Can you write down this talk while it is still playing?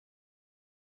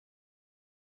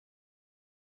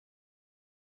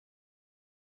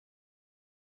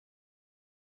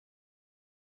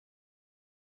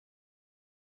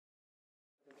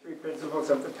Three principles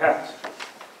of the path.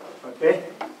 Okay?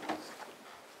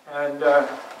 And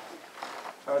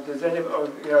does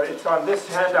anybody, it's on this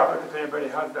handout, if anybody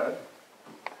has that,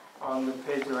 on the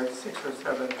page like 6 or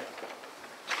 7.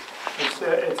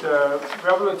 It's a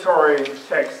revelatory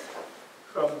text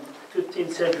from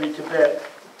 15th century Tibet,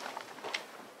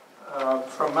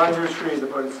 from Manjushri, the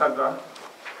Bodhisattva,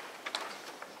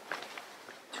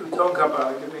 to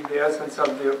Tsongkhapa, giving the essence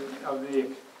of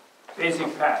the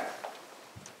basic path.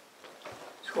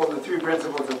 It's called the Three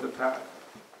Principles of the Path.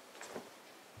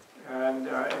 And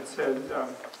it says,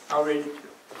 I'll read it to you.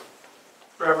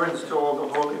 Reverence to all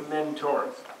the holy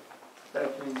mentors.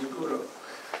 That means guru.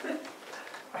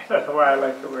 I don't know why I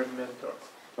like the word mentor.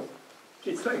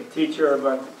 It's like teacher,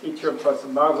 but teacher plus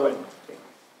modeling.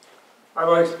 I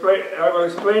will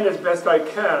explain as best I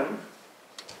can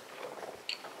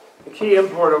the key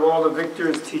import of all the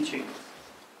victor's teachings.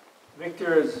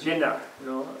 Victor is jina,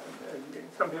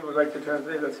 Some people like to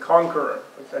translate it as conqueror,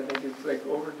 which I think is like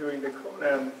overdoing the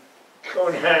Conan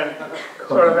sort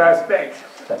of aspect.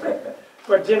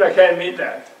 But jina can't mean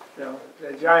that.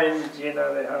 The giant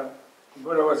jina they have.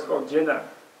 Buddha was called jina,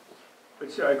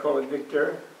 which I call it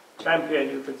victor, champion,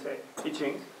 you could say,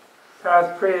 teachings.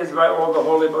 Path praised by all the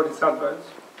holy bodhisattvas.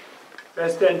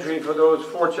 Best entry for those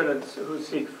fortunate who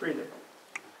seek freedom.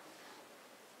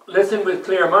 Listen with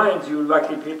clear minds, you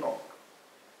lucky people,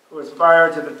 who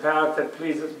aspire to the path that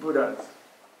pleases Buddhas.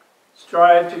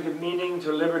 Strive to give meaning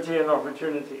to liberty and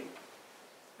opportunity,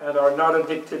 and are not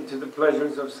addicted to the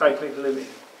pleasures of cyclic living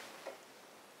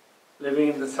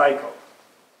in the cycle.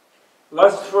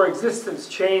 Lust for existence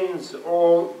chains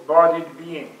all bodied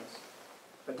beings.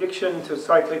 Addiction to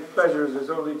cyclic pleasures is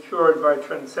only cured by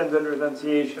transcendent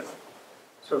renunciation.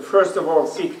 So first of all,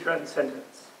 seek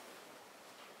transcendence.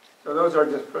 So those are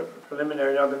just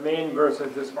preliminary. Now the main verse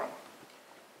is this one.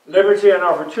 Liberty and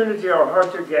opportunity are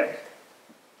hard to get,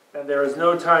 and there is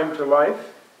no time to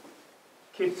life.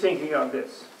 Keep thinking on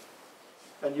this,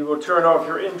 and you will turn off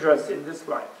your interest in this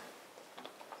life.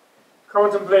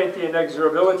 Contemplate the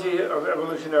inexorability of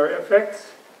evolutionary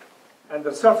effects and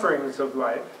the sufferings of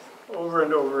life over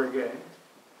and over again,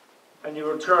 and you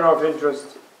will turn off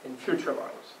interest in future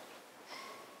lives.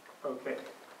 Okay.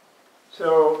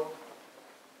 So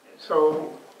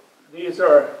these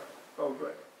are, oh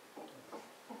good.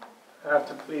 I have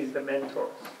to please the mentors.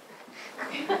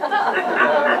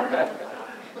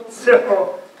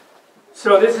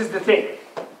 So this is the thing.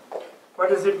 What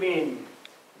does it mean?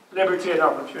 Liberty and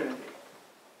opportunity.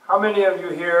 How many of you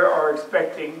here are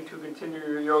expecting to continue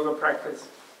your yoga practice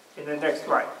in the next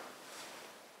life?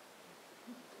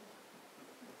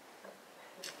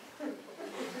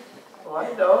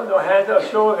 What? No hands, a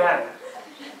show of hands.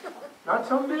 Not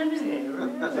so many.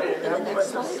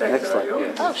 Next life,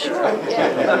 yeah. Oh, sure.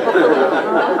 Yeah.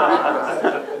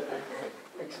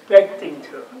 Expecting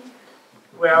to.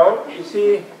 Well, you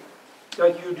see,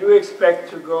 like you do expect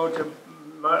to go to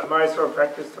Mysore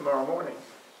practice tomorrow morning.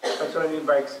 That's what I mean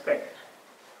by expect.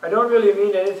 I don't really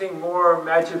mean anything more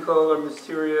magical or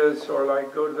mysterious or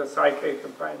like go to the psychic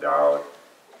and find out.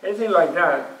 Anything like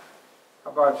that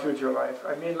about future life.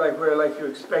 I mean like where like you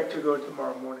expect to go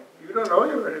tomorrow morning. You don't know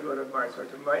you're going to go to Mysore.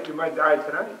 You might die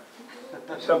tonight.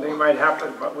 Something might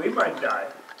happen, but we might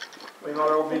die. We might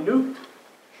all be nuked.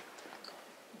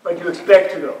 But you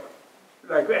expect to go.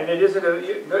 And it isn't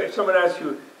if someone asks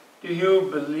you, do you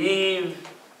believe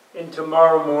in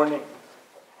tomorrow morning?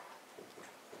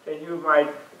 Then you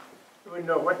wouldn't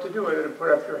know what to do, whether to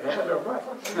put up your hand or what.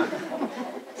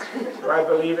 Do I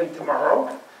believe in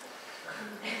tomorrow?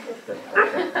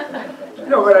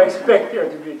 No, but I expect there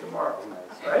to be tomorrow,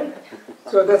 right?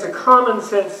 So that's a common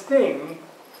sense thing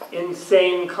in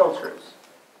sane cultures,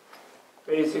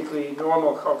 basically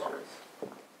normal cultures,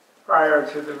 prior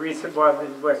to the recent one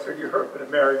in Western Europe and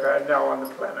America and now on the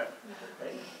planet,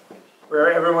 right?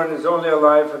 Where everyone is only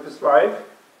alive for this life,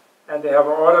 and they have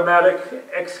an automatic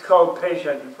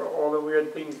exculpation for all the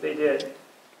weird things they did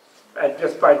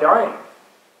just by dying,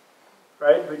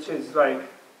 right? Which is like,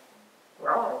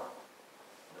 wow,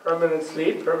 permanent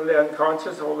sleep, permanently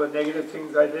unconscious, all the negative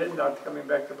things I did, not coming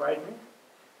back to bite me.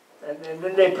 And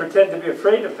then they pretend to be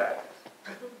afraid of that.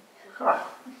 Huh.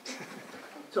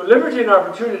 So liberty and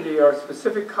opportunity are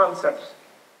specific concepts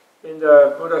in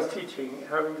the Buddha's teaching.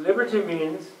 Having liberty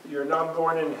means you're not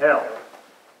born in hell.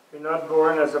 You're not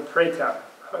born as a preta,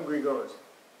 hungry ghost.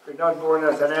 You're not born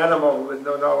as an animal with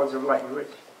no knowledge of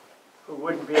language, who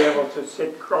wouldn't be able to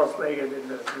sit cross-legged in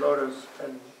the lotus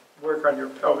and work on your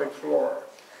pelvic floor.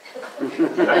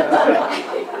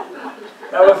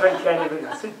 Elephant can't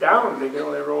even sit down. They can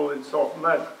only roll in soft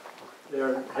mud.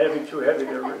 They're heavy, too heavy.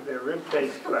 Their rib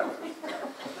cage collapses.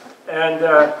 And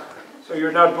so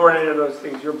you're not born any of those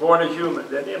things. You're born a human.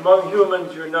 And among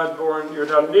humans, you're not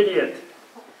an idiot.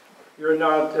 You're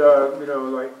not,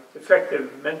 like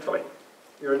defective mentally.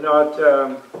 You're not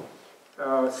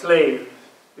a slave.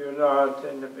 You're not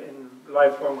in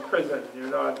lifelong prison. You're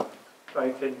not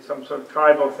like in some sort of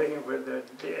tribal thing with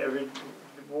every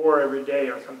war every day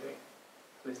or something.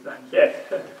 At least not yet.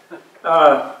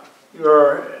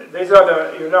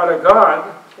 You're not a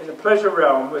god in the pleasure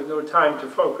realm with no time to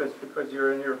focus because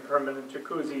you're in your permanent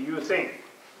jacuzzi, you think,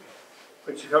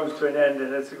 which comes to an end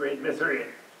and it's a great misery.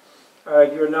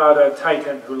 You're not a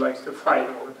titan who likes to fight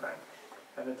all the time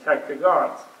and attack the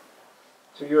gods.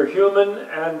 So you're human,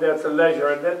 and that's a leisure,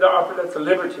 and then that's a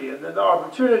liberty, and then the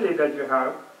opportunity that you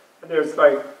have, and there's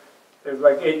like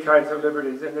 8 kinds of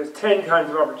liberties, and there's 10 kinds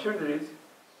of opportunities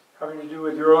having to do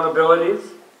with your own abilities,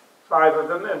 5 of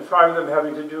them, and 5 of them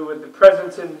having to do with the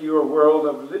presence in your world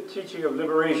of teaching of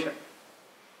liberation.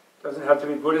 It doesn't have to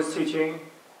be Buddhist teaching.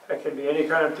 It can be any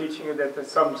kind of teaching that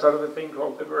there's some sort of a thing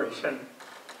called liberation,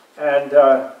 and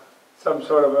some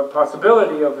sort of a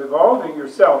possibility of evolving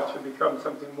yourself to become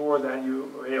something more than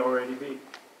you may already be,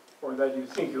 or that you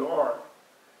think you are.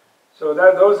 So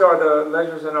those are the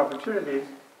leisures and opportunities,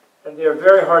 and they're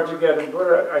very hard to get. And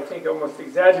Buddha, I think, almost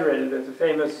exaggerated. There's a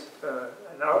famous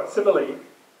simile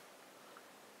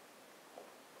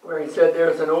where he said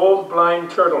there's an old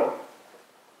blind turtle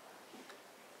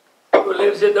who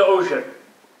lives in the ocean.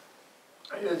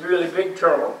 And it's a really big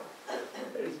turtle.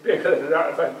 It's bigger than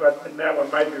that, but that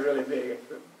one might be really big if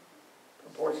the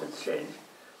proportions change.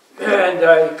 And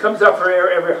it comes up for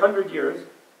air every 100 years.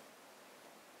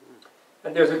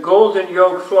 And there's a golden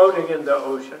yoke floating in the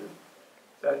ocean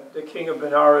that the king of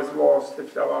Benares lost. It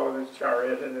fell out of his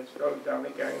chariot and it floated down the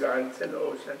Ganga and it's in the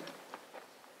ocean.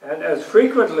 And as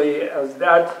frequently as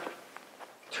that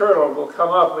turtle will come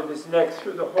up with his neck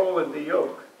through the hole in the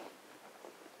yoke,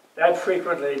 that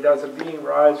frequently does a being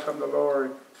rise from the lower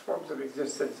forms of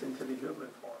existence into the human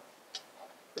form.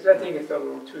 Which I think is a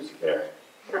little too scary.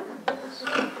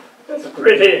 That's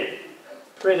pretty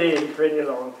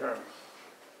long term.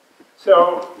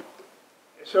 So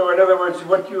in other words,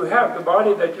 what you have, the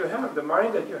body that you have, the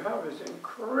mind that you have is an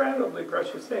incredibly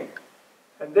precious thing.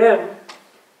 And then,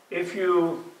 if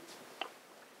you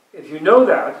know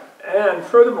that, and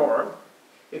furthermore,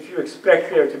 if you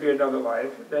expect there to be another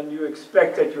life, then you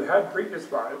expect that you had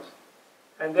previous lives,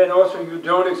 and then also you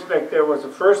don't expect there was a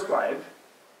first life,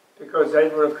 because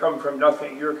that would have come from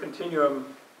nothing. Your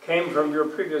continuum came from your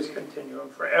previous continuum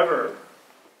forever.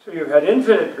 So you've had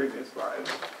infinite previous lives.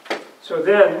 So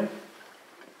then,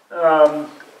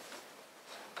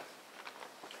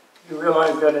 you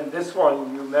realize that in this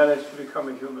one, you managed to become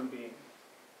a human being.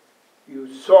 You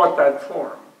sought that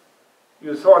form.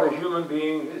 You thought a human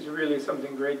being is really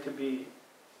something great to be.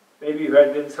 Maybe you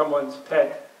had been someone's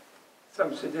pet,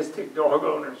 some sadistic dog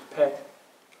owner's pet.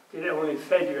 It only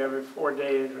fed you every 4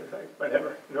 days or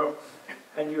whatever,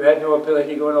 and you had no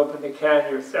ability to go and open the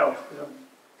can yourself,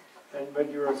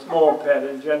 but you were a small pet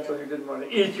and gentle. You didn't want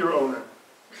to eat your owner.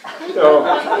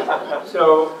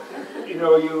 So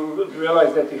you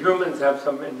realize that the humans have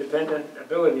some independent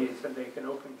abilities and they can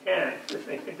open cans and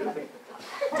they can do things.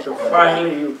 So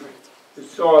finally you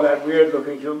saw that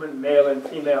weird-looking human, male and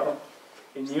female,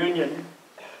 in union,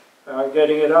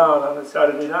 getting it on a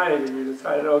Saturday night, and you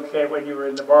decided, okay, when you were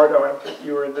in the bardo,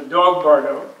 you were in the dog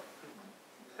bardo,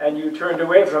 and you turned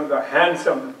away from the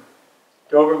handsome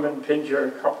Doberman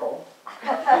Pinscher couple,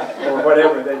 or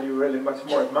whatever that you really much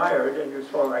more admired, and you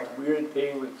saw like weird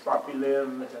thing with floppy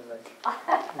limbs and like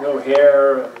no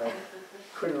hair and like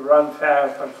couldn't run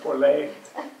fast on 4 legs.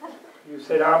 You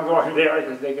said, I'm going there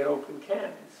because they can open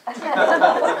cans.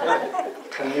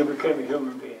 And you became a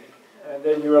human being. And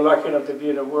then you were lucky enough to be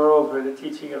in a world where the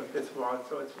teaching of this was,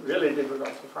 so it's really difficult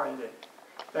to find it.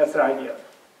 That's the idea.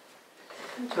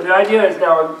 So the idea is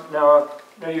now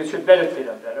you should meditate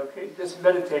on that, okay? Just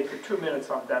meditate for 2 minutes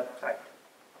on that fact.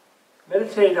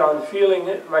 Meditate on feeling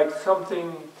it like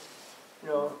something,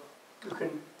 you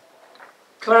can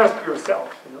clasp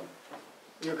yourself,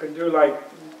 You can do like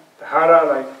the hara,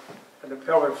 like on the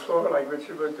pelvic floor, like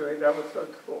Richard was doing. That was so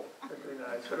cool.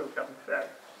 I should have gotten to that.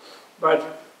 But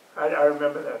I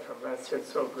remember that from last year.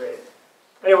 It's so great.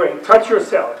 Anyway, touch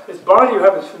yourself. This body you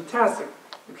have is fantastic.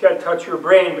 You can't touch your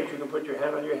brain, but you can put your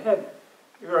hand on your head.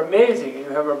 You're amazing, and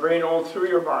you have a brain all through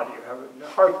your body. You have a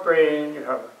heart brain, you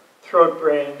have a throat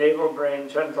brain, navel brain,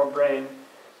 gentle brain.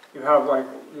 You have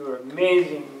you're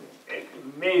amazing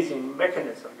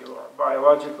mechanism you are,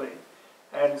 biologically.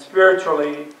 And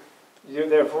spiritually, you have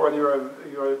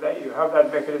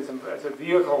that mechanism as a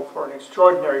vehicle for an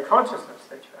extraordinary consciousness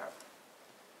that you have.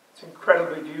 It's It's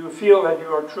incredibly, do you feel that you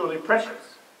are truly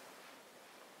precious?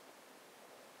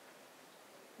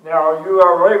 Now, you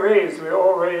are we're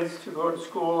all raised to go to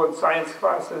school and science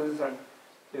classes, and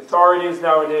the authorities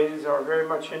nowadays are very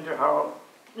much into how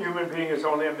human being is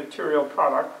only a material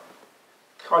product.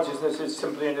 Consciousness is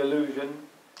simply an illusion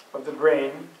of the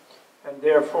brain, and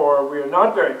therefore we are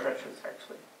not very precious,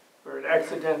 actually. We're an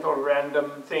accidental,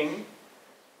 random thing.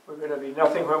 We're going to be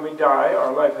nothing when we die.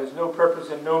 Our life has no purpose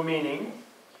and no meaning.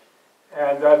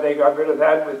 And they got rid of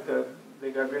that with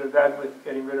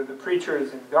getting rid of the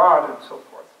preachers and God and so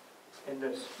forth in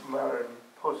this modern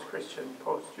post-Christian,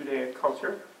 post-Judaic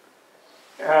culture.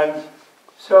 And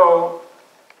so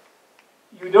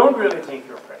you don't really think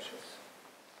you're precious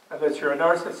unless you're a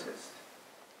narcissist.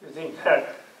 You think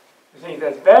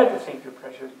that's bad to think you're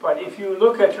precious. But if you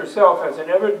look at yourself as an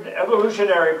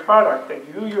evolutionary product that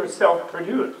you yourself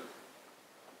produce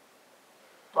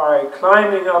by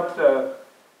climbing up the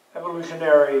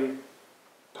evolutionary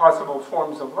possible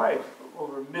forms of life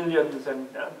over millions and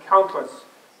countless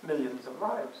millions of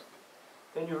lives,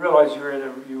 then you realize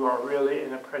you are really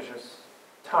in a precious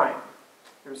time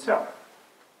yourself.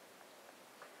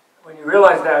 When you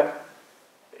realize that,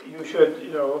 you should,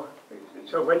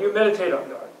 so when you meditate on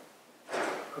God,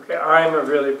 okay, I'm a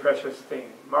really precious thing.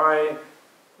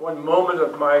 One moment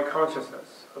of my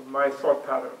consciousness, of my thought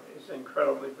pattern, is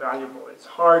incredibly valuable. It's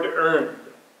hard earned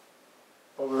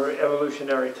over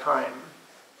evolutionary time.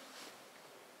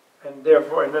 And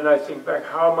therefore, and then I think back,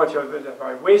 how much of it have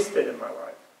I wasted in my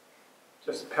life?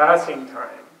 Just passing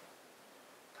time.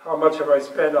 How much have I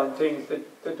spent on things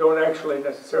that don't actually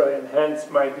necessarily enhance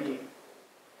my being,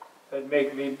 that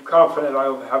make me confident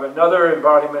I'll have another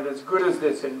embodiment as good as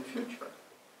this in the future?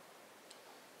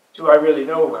 Do I really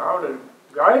know how to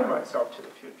guide myself to the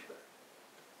future?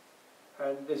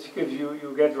 And this gives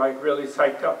you get like really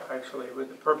psyched up, actually, with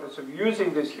the purpose of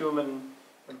using this human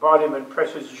embodiment,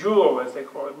 precious jewel, as they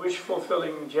call it,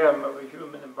 wish-fulfilling gem of a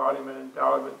human embodiment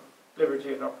endowed with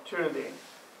liberty and opportunity,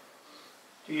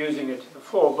 to using it to the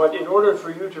full. But in order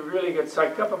for you to really get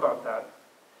psyched up about that,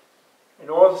 in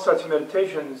all such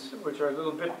meditations, which are a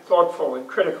little bit thoughtful and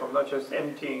critical, not just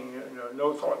emptying,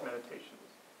 no-thought meditations,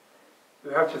 you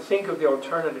have to think of the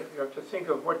alternative. You have to think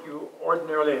of what you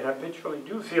ordinarily and habitually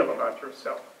do feel about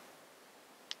yourself.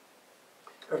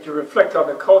 You have to reflect on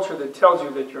the culture that tells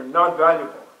you that you're not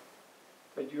valuable,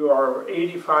 that you are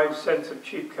 85 cents of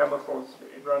cheap chemicals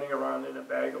running around in a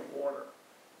bag of water,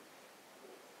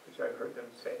 which I've heard them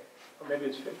say. Or maybe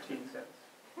it's 15 cents.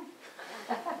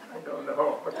 I don't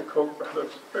know what the Koch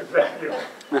brothers value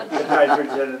the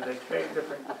nitrogen and the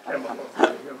different chemicals in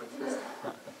the human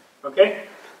system. Okay?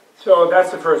 So that's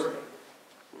the first thing.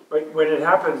 But when it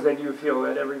happens, then you feel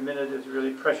that every minute is really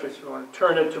precious. You want to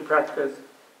turn it to practice.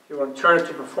 You want to turn it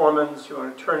to performance. You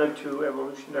want to turn it to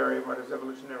what is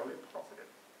evolutionarily positive.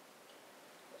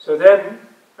 So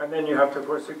then you have to, of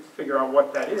course, figure out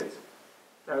what that is.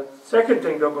 Now, second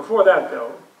thing, though, before that,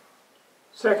 though,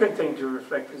 second thing to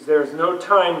reflect is there is no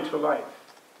time to life.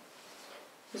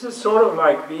 This is sort of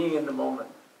like being in the moment,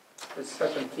 this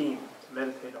second theme to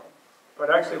meditate on. But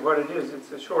actually what it is,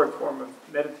 it's a short form of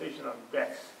meditation on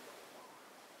death.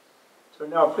 So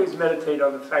now please meditate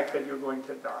on the fact that you're going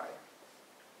to die.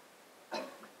 I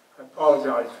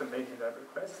apologize for making that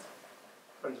request,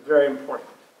 but it's very important.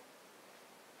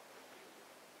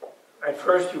 At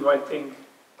first you might think,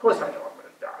 of course I know I'm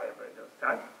going to die, everybody knows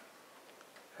that.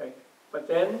 Okay. But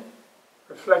then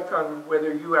reflect on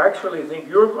whether you actually think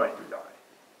you're going to die.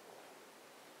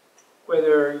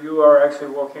 Whether you are actually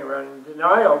walking around in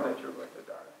denial that you're going to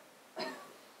die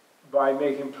by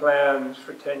making plans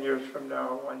for 10 years from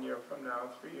now, 1 year from now,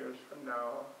 3 years from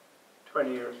now,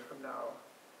 20 years from now,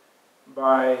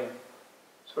 by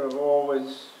sort of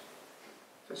always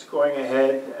just going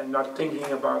ahead and not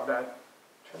thinking about that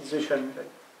transition that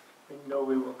we know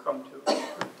we will come to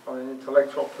on an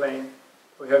intellectual plane.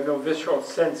 We have no visceral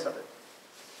sense of it.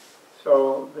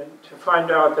 So then to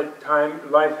find out that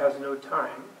life has no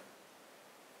time,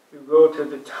 you go to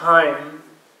the time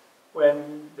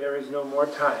when there is no more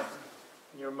time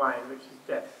in your mind, which is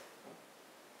death.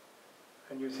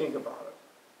 And you think about it.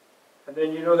 And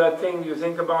then you know that thing you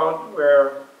think about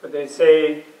where they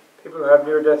say people who have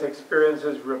near-death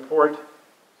experiences report,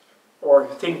 or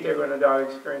think they're going to die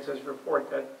experiences report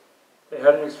that they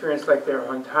had an experience like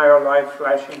their entire life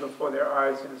flashing before their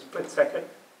eyes in a split second.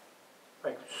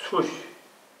 Like swoosh.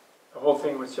 The whole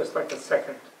thing was just like a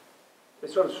second. They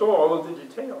sort of saw all of the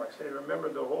detail. Actually, they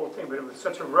remembered the whole thing, but it was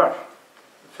such a rush.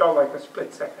 It felt like a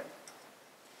split second.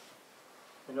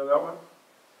 You know that one?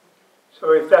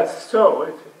 So if that's so,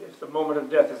 if the moment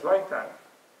of death is like that,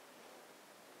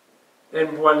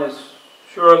 then one is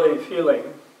surely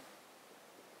feeling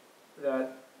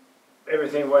that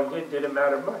everything one did didn't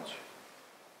matter much.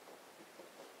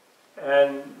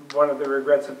 And one of the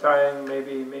regrets of dying may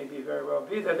very well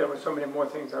be that there were so many more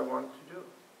things I wanted to do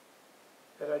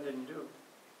that I didn't do.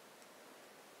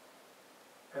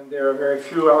 And there are very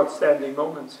few outstanding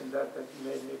moments in that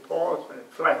made me pause when it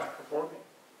flashed before me.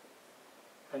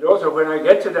 And also when I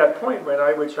get to that point,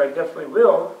 which I definitely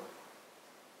will,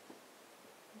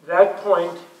 that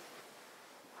point,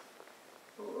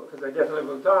 because I definitely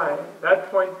will die, that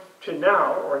point to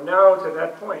now, or now to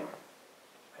that point,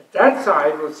 at that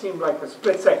side will seem like a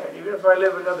split second, even if I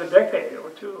live another decade or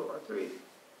 2 or 3.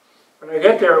 When I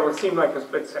get there, it will seem like a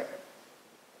split second.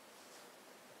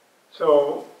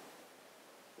 So,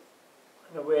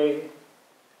 in a way,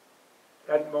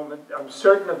 that moment, I'm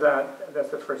certain of that, and that's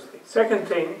the first thing. Second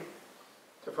thing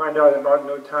to find out about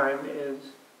no time is,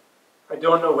 I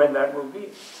don't know when that will be.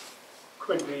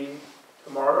 Could be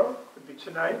tomorrow, could be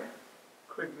tonight,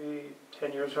 could be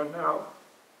 10 years from now.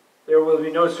 There will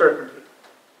be no certainty.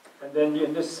 And then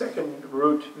in this second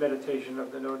root meditation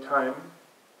of the no time,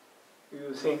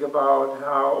 you think about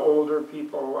how older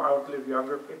people outlive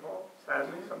younger people,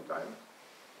 sadly sometimes.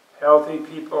 Healthy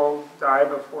people die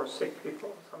before sick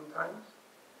people sometimes.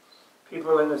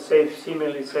 People in a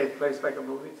seemingly safe place like a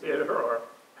movie theater or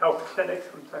health clinic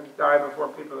sometimes die before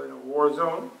people in a war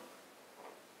zone.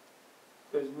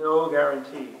 There's no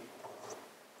guarantee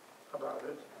about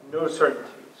it, no certainty.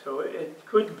 So it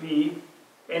could be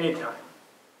any time.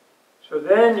 So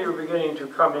then you're beginning to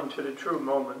come into the true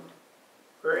moment,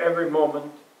 where every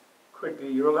moment could be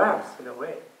your last in a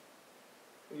way.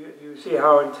 You see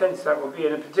how intense that will be,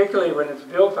 and particularly when it's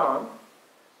built on,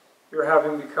 you're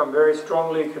having become very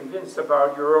strongly convinced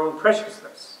about your own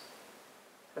preciousness,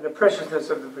 and the preciousness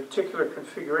of the particular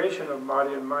configuration of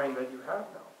body and mind that you have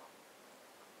now.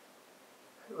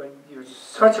 When you're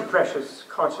such a precious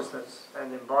consciousness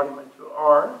and embodiment you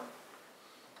are,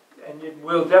 and it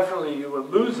will definitely, you will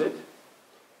lose it,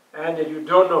 and that you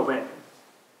don't know when,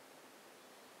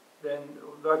 then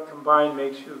that combined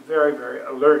makes you very, very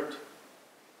alert,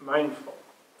 mindful,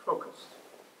 focused.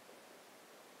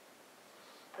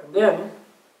 And then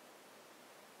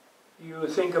you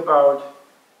think about,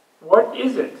 what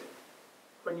is it?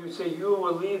 When you say you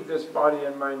will leave this body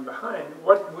and mind behind,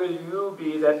 what will you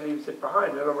be that leaves it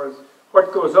behind? In other words,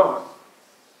 what goes on?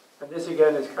 And this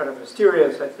again is kind of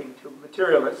mysterious, I think, to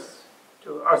materialists,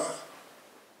 to us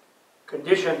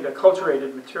conditioned,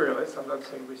 acculturated materialists. I'm not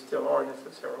saying we still are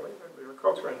necessarily, but we were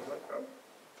acculturated like that.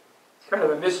 It's kind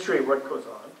of a mystery what goes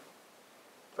on.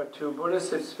 But to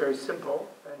Buddhists it's very simple,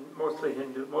 and most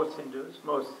Hindus, most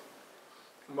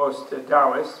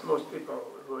Taoists, most people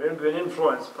who have been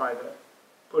influenced by the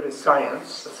Buddhist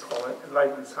science, let's call it,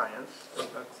 enlightened science,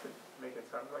 not to make it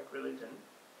sound like religion.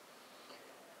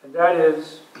 And that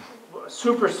is, a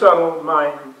super subtle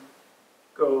mind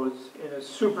goes in a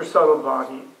super subtle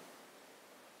body,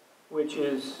 which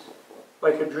is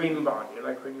like a dream body.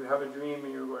 Like when you have a dream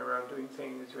and you're going around doing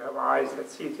things, you have eyes that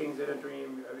see things in a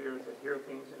dream, you have ears that hear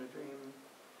things in a dream.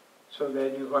 So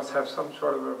then you must have some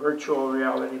sort of a virtual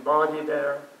reality body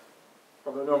there.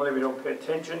 Although normally we don't pay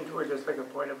attention to it, just like a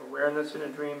point of awareness in a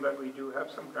dream, but we do have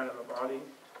some kind of a body,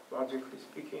 logically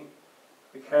speaking.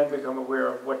 We can become aware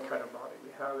of what kind of body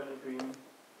we have in a dream.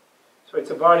 So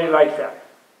it's a body like that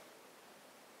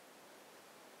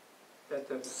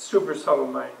the super subtle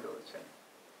mind goes in.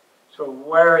 So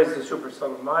where is the super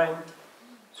subtle mind?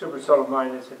 Super subtle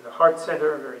mind is in the heart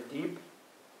center, very deep,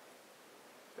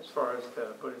 as far as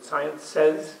the Buddhist science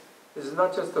says. This is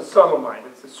not just the subtle mind,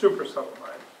 it's the super subtle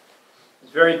mind.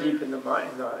 It's very deep in the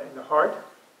mind, in the heart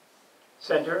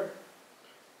center,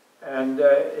 and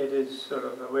it is sort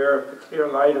of aware of the clear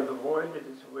light of the void. It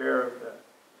is aware of the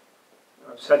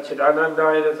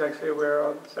Satchidananda. It is actually aware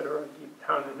of, etc. Deep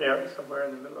down in there, somewhere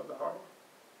in the middle of the heart,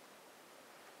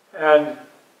 and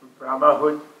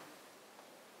Brahmahood.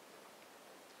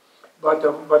 But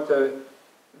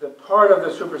the part of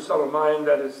the super subtle mind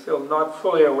that is still not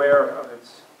fully aware of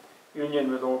its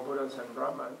union with all Buddhas and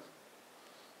Brahmans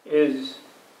is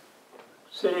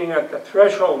sitting at the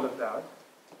threshold of that,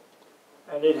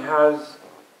 and it has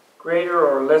greater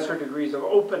or lesser degrees of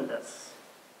openness.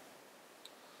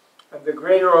 And the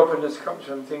greater openness comes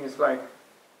from things like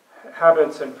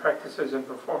habits and practices and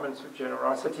performance of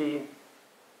generosity,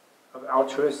 of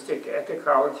altruistic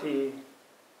ethicality,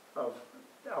 of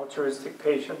altruistic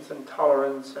patience and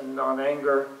tolerance and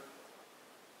non-anger,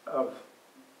 of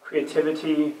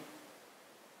creativity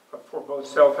for both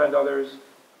self and others,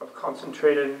 of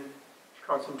concentration,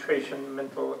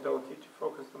 mental ability to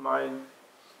focus the mind,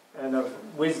 and of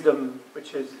wisdom,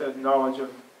 which is the knowledge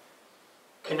of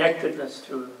connectedness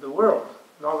to the world,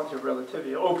 knowledge of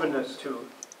relativity, openness to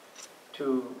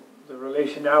the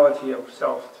relationality of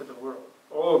self to the world.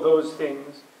 All of those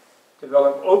things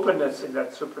develop openness in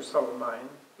that supersubtle mind.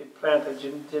 It plant a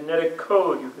genetic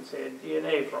code, you could say, a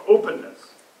DNA for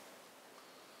openness.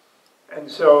 And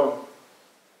so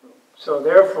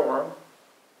therefore,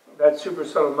 that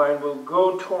supersubtle mind will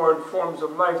go toward forms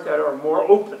of life that are more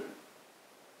open.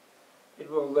 It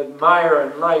will admire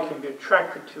and like and be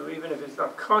attracted to, even if it's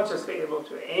not consciously able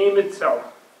to aim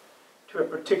itself to a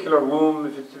particular womb,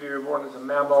 if it's to be reborn as a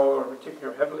mammal, or a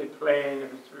particular heavenly plane,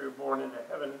 if it's to be reborn in a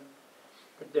heaven.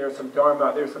 But there's some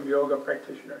Dharma, there's some yoga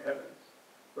practitioner heavens,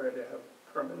 where they have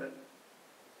permanent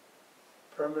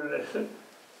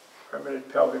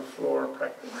pelvic floor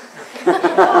practice. Day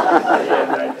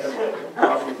and night,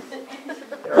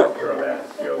 they're all pure land,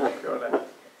 pure land.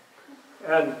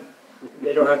 And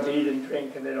they don't have to eat and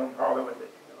drink, and they don't bother with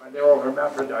it. And they're all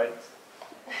hermaphrodites,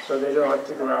 so they don't have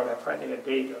to go out and finding a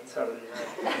date on Saturday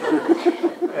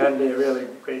night. And they're really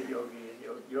great yoginis.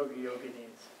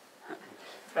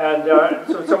 And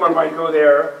so someone might go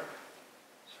there,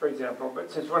 for example,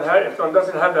 but since if one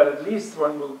doesn't have that, at least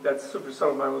that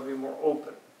supersubtle mind will be more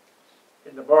open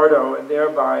in the bardo, and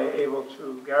thereby able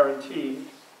to guarantee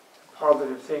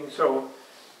positive things. So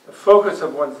the focus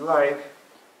of one's life,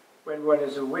 when one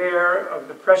is aware of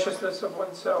the preciousness of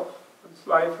oneself, one's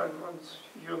life and one's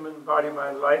human body,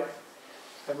 mind, life,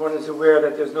 and one is aware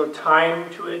that there's no time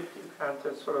to it, you can't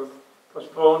just sort of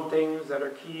postpone things that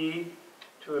are key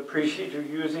to appreciate, to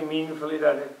using meaningfully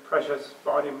that precious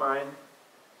body, mind,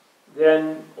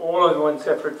 then all of one's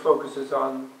effort focuses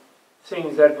on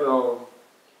things that will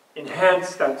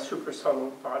enhance that super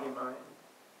subtle body, mind,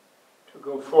 to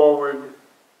go forward,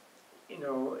 in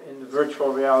the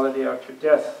virtual reality after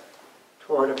death,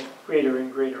 toward a greater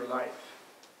and greater life.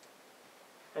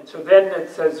 And so then it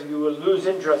says you will lose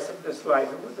interest in this life.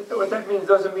 And what that means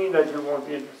doesn't mean that you won't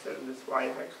be interested in this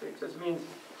life, actually. It just means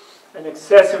an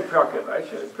excessive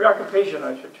preoccupation,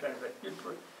 I should translate. You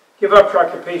give up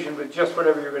preoccupation with just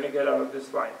whatever you're going to get out of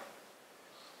this life.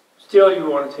 Still, you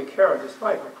want to take care of this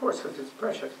life, of course, because it's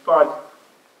precious. But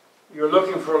you're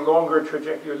looking for a longer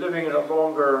trajectory. You're living in a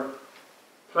longer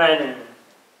planning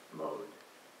mode.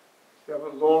 You have a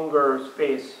longer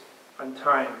space and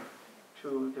time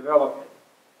to develop it.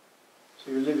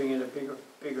 So you're living in a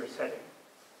bigger setting.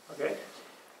 Okay?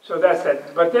 So that's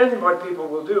that. But then what people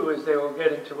will do is they will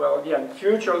get into, well, yeah, in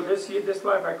future, this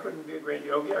life I couldn't be a great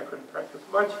yogi, I couldn't practice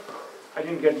much, I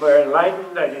didn't get very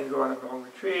enlightened, I didn't go on a long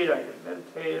retreat, I didn't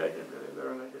meditate, I didn't really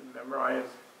learn, I didn't memorize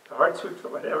the Heart Sutra,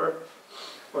 whatever,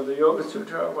 or the Yoga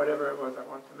Sutra, whatever it was I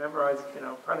wanted to memorize,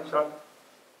 Upanishad.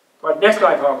 But next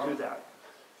life I'll do that.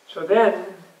 So then,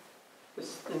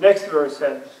 the next verse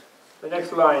says, the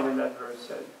next line in that verse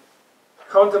said,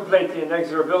 contemplate the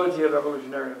inexorability of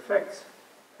evolutionary effects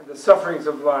and the sufferings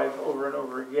of life over and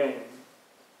over again,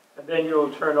 and then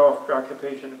you'll turn off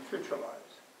preoccupation in future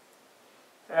lives,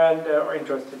 and or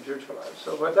interest in future lives.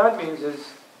 So what that means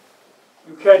is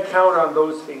you can't count on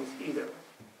those things either.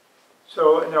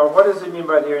 So now, what does it mean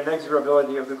by the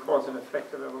inexorability of the cause and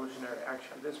effect of evolutionary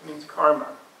action? This means karma,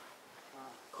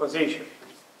 causation.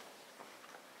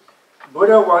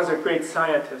 Buddha was a great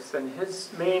scientist, and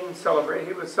his main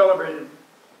he was celebrated,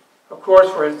 of course,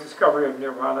 for his discovery of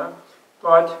nirvana,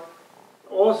 but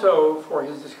also for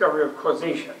his discovery of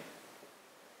causation.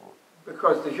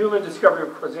 Because the human discovery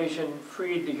of causation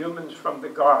freed the humans from the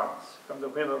gods, from the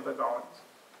whim of the gods,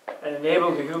 and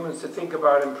enabled the humans to think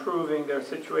about improving their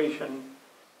situation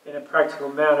in a practical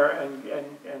manner and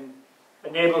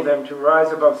enable them to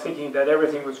rise above thinking that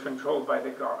everything was controlled by the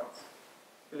gods,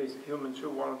 at least humans who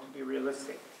wanted to be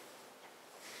realistic.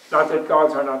 Not that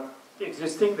gods are not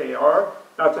existing, they are.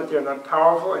 Not that they're not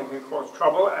powerful and can cause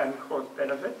trouble and cause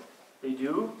benefit. They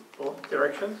do, both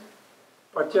directions.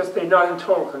 But just they're not in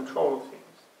total control of things.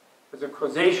 There's a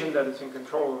causation that is in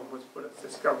control of what's Buddha's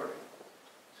discovery.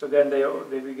 So then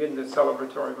they begin the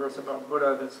celebratory verse about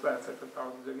Buddha that's lasted for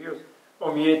thousands of years.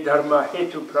 Om ye dharma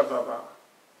hetu prabhava.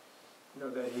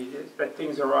 That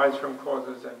things arise from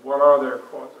causes, and what are their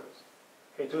causes?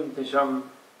 Hetun tisham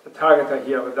tathagata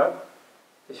hyavadat,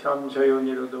 tisham chayo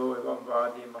niruddho evam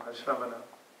vadi mahashramana.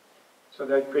 So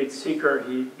that great seeker,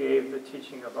 he gave the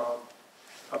teaching about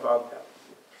that.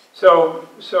 So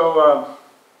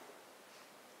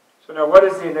now what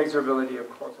is the inexorability of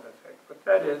cause and effect? What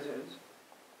that is it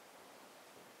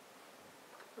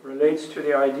relates to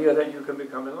the idea that you can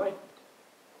become enlightened.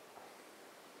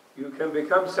 You can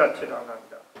become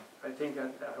Satchidananda. I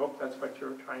hope that's what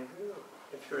you're trying to do.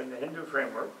 If you're in the Hindu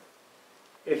framework,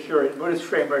 if you're in Buddhist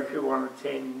framework, you want to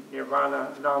attain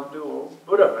nirvana, non-dual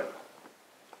Buddhahood.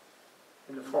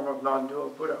 in the form of non-dual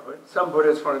Buddhahood. Some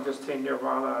Buddhists want to just attain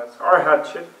nirvana as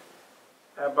arhatship,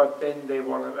 but then they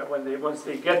want to, once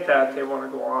they get that, they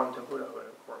want to go on to Buddhahood,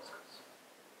 of course,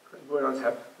 because Buddhas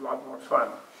have a lot more fun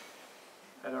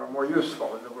and are more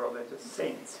useful in the world than just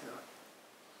saints. You know.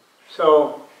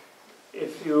 So,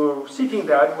 if you're seeking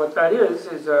that, what that is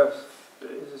a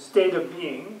state of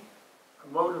being,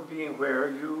 a mode of being where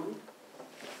you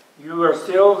are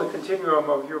still the continuum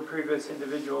of your previous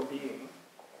individual being,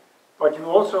 but you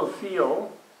also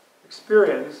feel,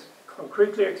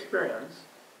 concretely experience,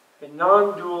 a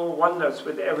non-dual oneness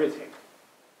with everything.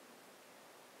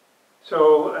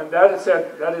 So, and that is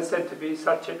said to be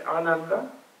Satchit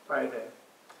Ananda by the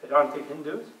Vedantic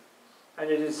Hindus, and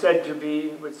it is said to be,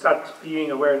 with Sat being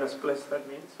awareness bliss, that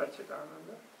means Satchit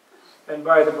Ananda. And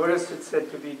by the Buddhists it's said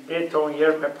to be Detong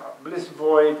Yermepa, bliss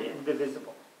void,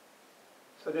 indivisible.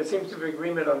 So there seems to be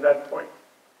agreement on that point.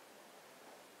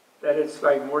 That it's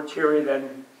like more cheery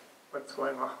than what's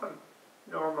going on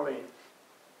normally,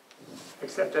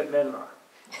 except at Menla.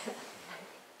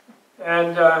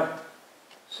 And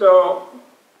so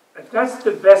if that's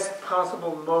the best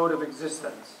possible mode of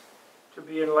existence, to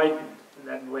be enlightened in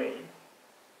that way,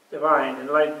 divine,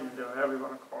 enlightened, or however you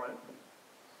want to call it,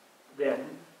 then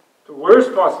the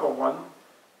worst possible one,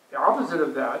 the opposite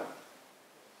of that,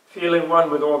 feeling one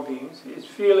with all beings, is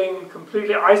feeling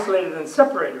completely isolated and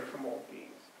separated from all beings.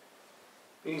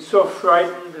 Being so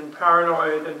frightened and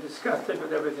paranoid and disgusted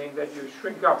with everything that you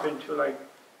shrink up into, like,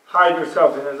 hide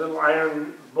yourself in a little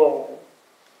iron bowl,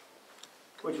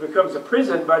 which becomes a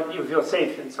prison, but you feel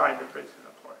safe inside the prison,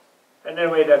 of course. And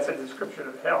anyway, that's a description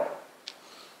of hell.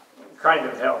 Kind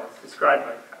of hell, it's described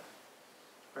like that.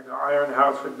 Like an iron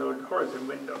house with no doors and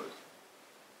windows,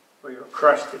 where you're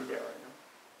crushed in there.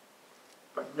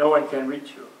 But no one can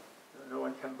reach you. No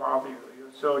one can bother you.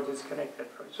 You're so disconnected,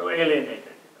 so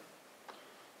alienated.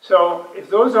 So, if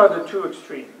those are the two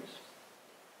extremes,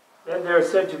 then there are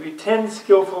said to be 10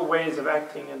 skillful ways of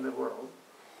acting in the world,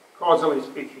 causally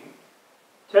speaking.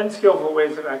 10 skillful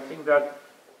ways of acting, that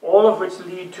all of which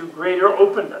lead to greater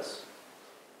openness.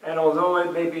 And although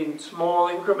it may be in small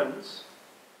increments,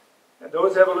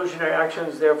 those evolutionary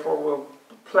actions therefore will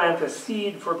plant a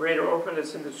seed for greater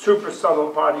openness in the super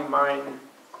subtle body mind,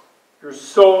 your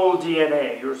soul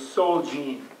DNA, your soul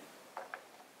gene.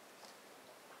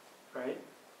 Right?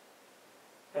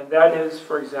 And that is,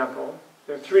 for example,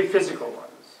 there are 3 physical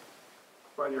ones,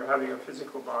 while you're having a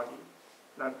physical body,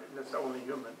 not necessarily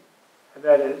human. And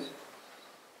that is,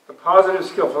 the positive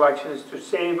skillful action is to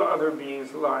save other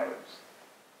beings' lives.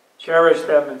 Cherish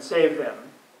them and save them.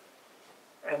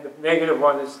 And the negative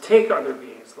one is take other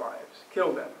beings' lives,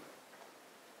 kill them.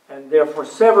 And therefore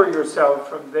sever yourself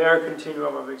from their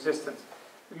continuum of existence.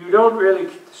 You don't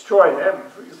really destroy them.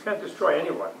 You can't destroy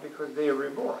anyone because they are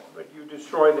reborn. But you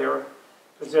destroy their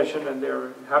possession and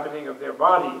their inhabiting of their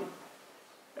body.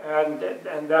 And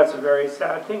that's a very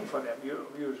sad thing for them,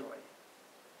 usually.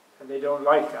 And they don't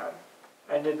like that.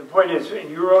 And the point is, in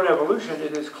your own evolution,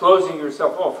 it is closing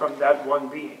yourself off from that one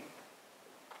being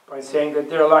by saying that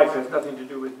their life has nothing to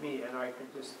do with me and I can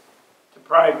just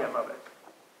deprive them of it.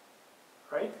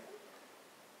 Right?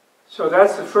 So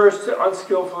that's the first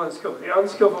unskillful and skillful. The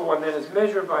unskillful one then is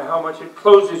measured by how much it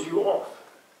closes you off.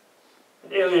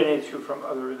 It alienates you from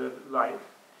other life.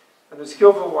 And the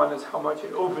skillful one is how much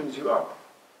it opens you up.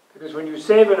 Because when you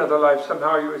save another life,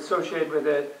 somehow you associate with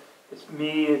it, it's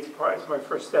me, it's my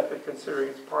first step in considering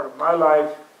it's part of my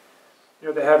life. You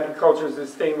know, they have in cultures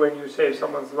this thing when you save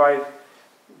someone's life,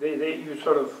 you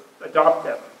sort of adopt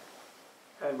them.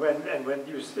 And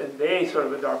they sort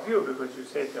of adopt you because you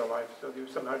saved their life. So you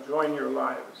somehow join your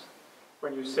lives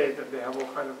when you save them. They have all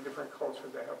kinds of different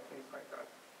cultures, they have things like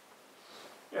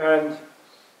that.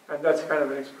 And that's kind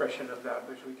of an expression of that,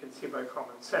 which we can see by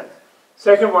common sense.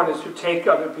 Second one is to take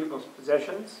other people's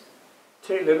possessions.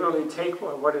 Literally take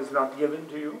what is not given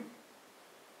to you.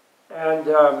 And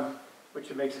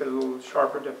which makes it a little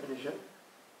sharper definition.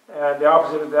 And the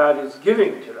opposite of that is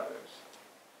giving to others.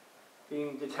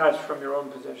 Being detached from your own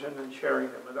possession and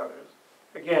sharing them with others.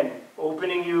 Again,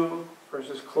 opening you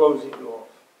versus closing you off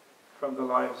from the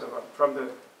lives of from the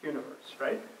universe,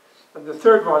 right? And the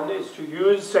third one is to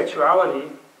use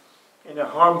sexuality in a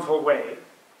harmful way.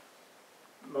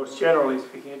 Most generally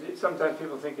speaking, sometimes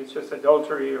people think it's just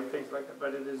adultery or things like that,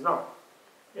 but it is not.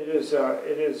 It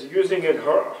is using it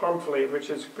harmfully, which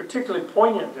is particularly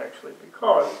poignant actually,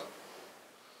 because,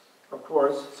 of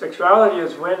course, sexuality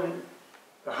is when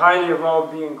the highly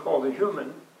evolved being called a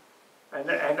human, and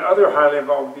other highly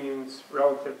evolved beings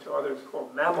relative to others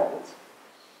called mammals,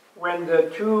 when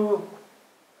the two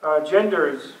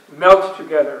genders melt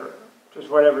together to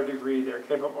whatever degree they're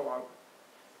capable of,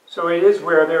 So it is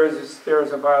where there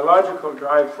is a biological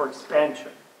drive for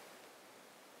expansion,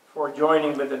 for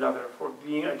joining with another, for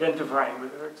identifying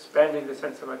with it, expanding the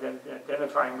sense of identity,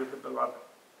 identifying with the beloved.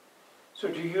 So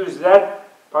to use that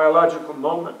biological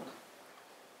moment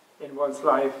in one's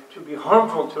life to be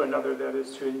harmful to another, that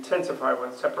is, to intensify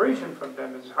one's separation from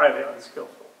them, is highly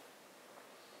unskillful.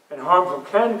 And harmful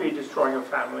can be destroying a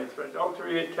family through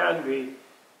adultery, it can be,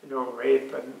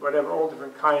 rape and whatever, all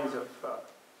different kinds of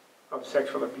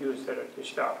sexual abuse that are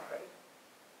dished out, right?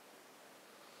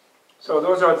 So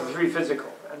those are the three physical,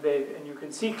 and you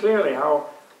can see clearly how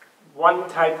one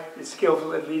type is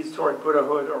skillful, that leads toward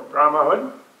Buddhahood or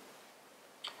Brahmahood.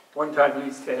 One type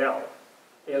leads to hell,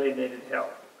 alienated hell.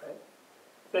 Right?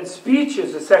 Then speech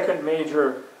is the second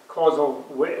major causal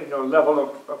level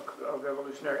of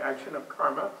evolutionary action of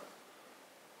karma,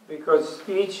 because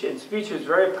speech is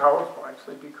very powerful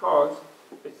actually, because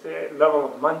it's the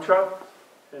level of mantra,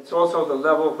 and it's also the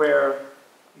level where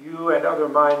you and other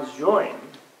minds join,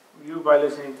 you by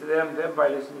listening to them by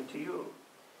listening to you.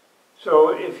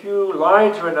 So if you lie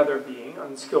to another being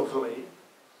unskillfully,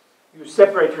 you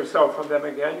separate yourself from them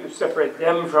again, you separate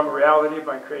them from reality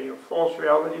by creating a false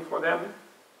reality for them,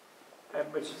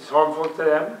 which is harmful to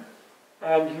them,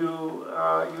 and you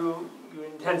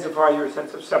intensify your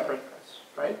sense of separateness,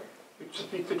 right? You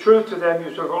speak the truth to them,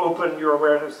 you sort of open your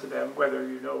awareness to them, whether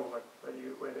you know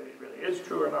whether it really is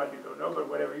true or not, you don't know, but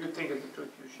whatever you think is the truth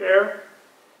you share.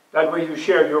 That way you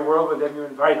share your world with them, you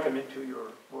invite them into your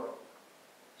world.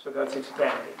 So that's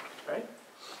expanding, right?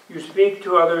 You speak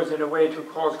to others in a way to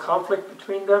cause conflict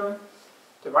between them,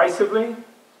 divisively,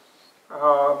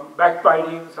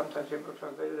 backbiting, sometimes people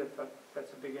translate it,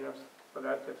 that's big enough for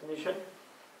that definition,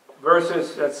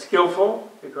 versus that's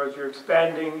skillful, because you're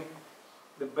expanding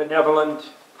the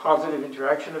benevolent, positive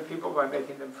interaction of people by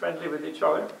making them friendly with each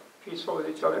other, peaceful with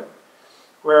each other.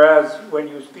 Whereas when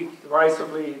you speak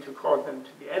divisively to cause them to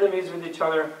be enemies with each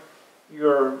other,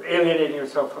 you're alienating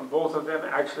yourself from both of them.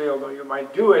 Actually, although you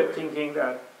might do it thinking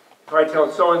that if I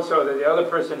tell so-and-so that the other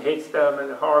person hates them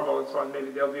and horrible and so on, maybe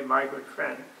they'll be my good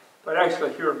friend. But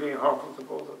actually, you're being harmful to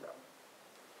both of them.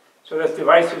 So that's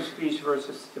divisive speech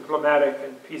versus diplomatic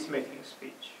and peacemaking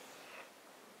speech.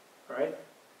 Right?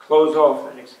 Close off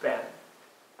and expand.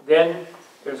 Then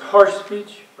there's harsh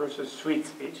speech versus sweet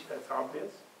speech. That's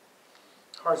obvious.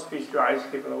 Harsh speech drives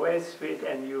people away, sweet,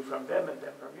 and you from them and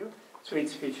them from you. Sweet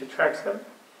speech attracts them.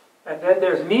 And then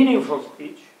there's meaningful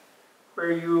speech,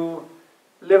 where you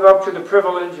live up to the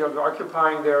privilege of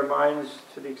occupying their minds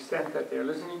to the extent that they're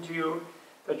listening to you,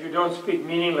 that you don't speak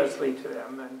meaninglessly to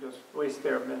them and just waste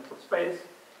their mental space,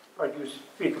 but you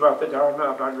speak about the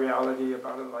Dharma, about reality,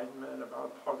 about enlightenment,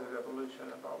 about positive evolution,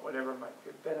 about whatever might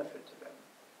be a benefit to them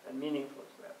and meaningful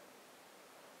to them.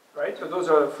 Right? So those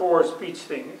are the four speech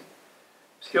things,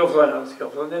 skillful and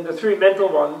unskillful. And then the three mental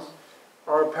ones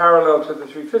are parallel to the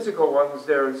three physical ones.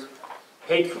 There's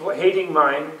hating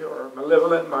mind, or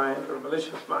malevolent mind, or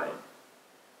malicious mind,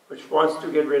 which wants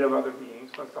to get rid of other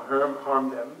beings, wants to harm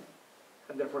them,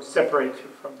 and therefore separate you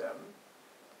from them.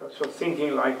 So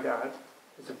thinking like that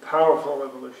is a powerful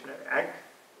evolutionary act.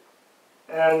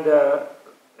 And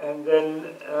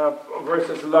then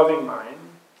versus loving mind,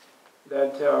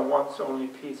 that wants only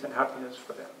peace and happiness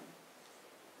for them.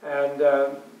 And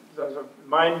those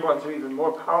mind ones are even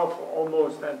more powerful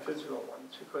almost than physical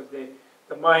ones, because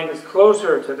the mind is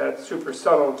closer to that super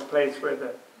subtle place where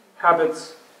the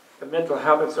habits, the mental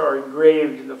habits are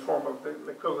engraved in the form of the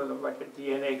equivalent of like a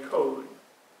DNA code.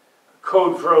 A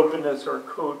code for openness or a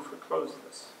code for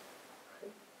closeness.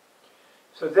 Right?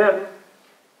 So then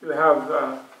you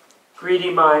have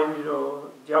greedy mind,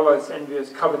 jealous,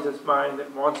 envious, covetous mind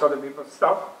that wants other people's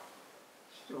stuff,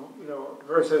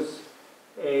 versus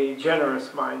a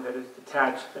generous mind that is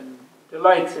detached and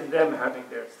delights in them having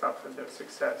their stuff and their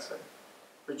success and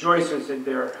rejoices in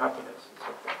their happiness and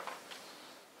so forth.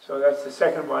 So that's the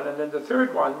second one. And then the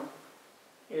third one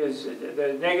is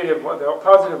the negative one. The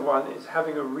positive one is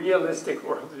having a realistic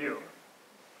worldview,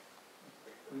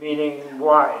 meaning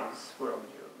wise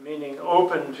worldview, meaning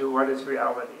open to what is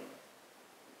reality.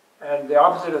 And the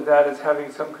opposite of that is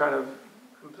having some kind of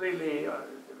completely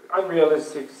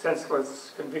unrealistic,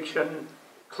 senseless conviction,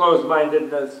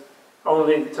 closed-mindedness,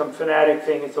 only some fanatic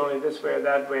thing, it's only this way or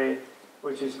that way,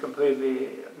 which is completely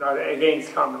not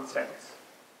against common sense.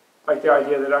 Like the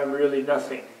idea that I'm really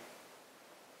nothing,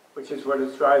 which is what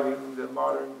is driving the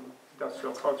modern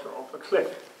industrial culture off a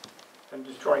cliff and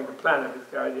destroying the planet.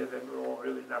 It's the idea that we're all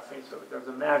really nothing, so it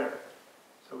doesn't matter.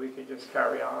 So we can just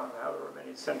carry on however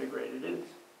many centigrade it is.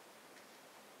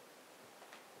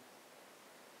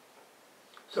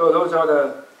 So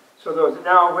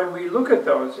now when we look at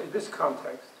those in this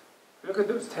context, Look at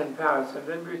those 10 paths, and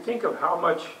then we think of how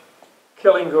much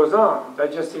killing goes on.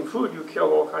 Digesting food, you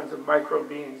kill all kinds of micro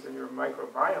beings in your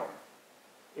microbiome,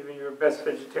 even your best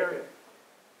vegetarian.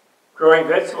 Growing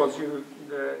vegetables,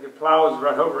 the plows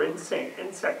run over insects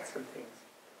and things.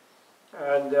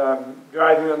 And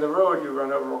driving on the road, you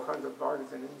run over all kinds of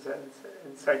bugs and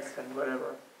insects and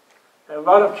whatever. And a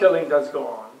lot of killing does go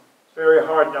on. It's very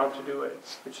hard not to do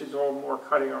it, which is all more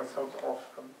cutting ourselves off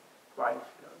from life,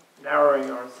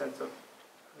 narrowing our sense of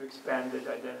expanded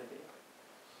identity.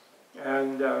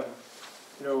 And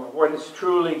what is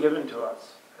truly given to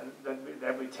us and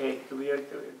that we take,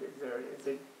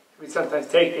 we sometimes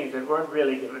take things that weren't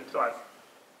really given to us,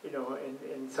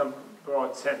 in some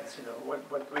broad sense,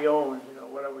 what we own,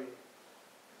 what are we,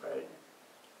 right?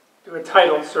 Do a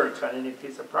title search on any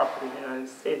piece of property in the United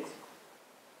States.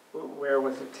 Where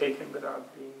was it taken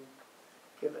without being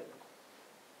given?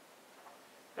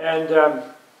 And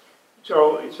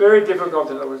so it's very difficult,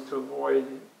 in other words, to avoid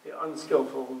the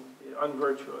unskillful, the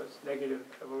unvirtuous, negative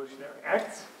evolutionary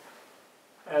acts.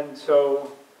 And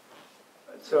so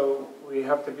we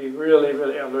have to be really,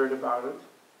 really alert about it.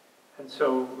 And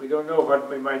so we don't know what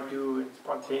we might do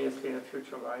spontaneously in a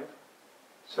future life.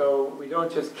 So we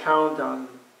don't just count on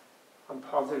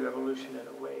positive evolution in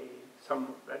a way,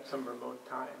 at some remote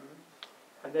time.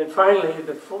 And then finally,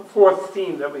 the fourth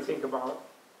theme that we think about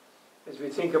is we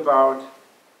think about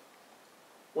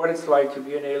what it's like to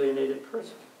be an alienated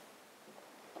person.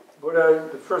 Buddha,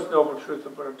 the first noble truth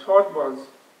that Buddha taught was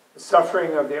the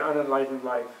suffering of the unenlightened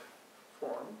life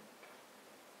form.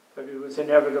 That it was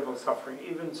inevitable suffering.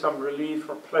 Even some relief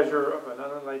or pleasure of an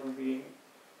unenlightened being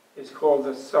is called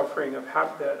the suffering of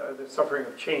the suffering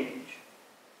of change,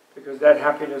 because that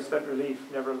happiness, that relief,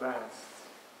 never lasts.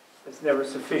 It's never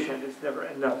sufficient. It's never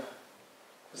enough.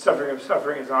 The suffering of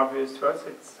suffering is obvious to us.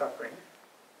 It's suffering.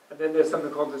 And then there's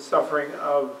something called the suffering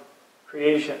of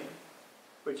creation,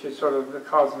 which is sort of the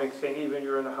cosmic thing. Even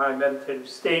you're in a high meditative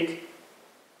state,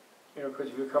 because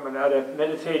you become an adept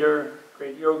meditator,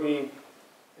 great yogi.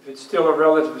 If it's still a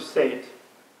relative state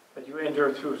that you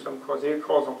enter through some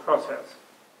causal process,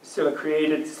 it's still a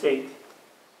created state,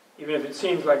 even if it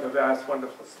seems like a vast,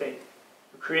 wonderful state.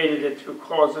 You created it through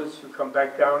causes, you come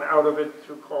back down out of it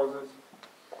through causes,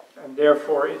 and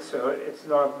therefore it's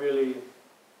not really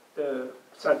the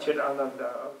Satchit Ananda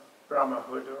of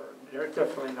Brahmahood, or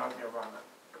definitely not Nirvana,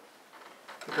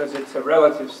 because it's a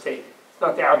relative state. It's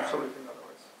not the absolute, in other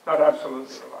words. It's not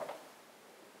absolutely alive.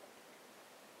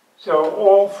 So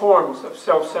all forms of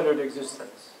self-centered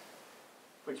existence,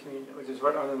 which is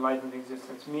what unenlightened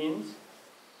existence means.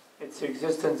 It's the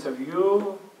existence of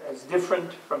you as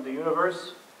different from the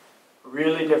universe,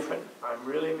 really different. I'm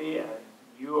really me, and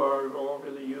you are all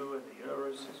really you, and the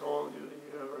universe is all you,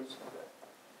 the universe.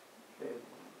 And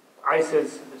the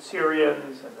ISIS, and the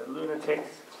Syrians, and the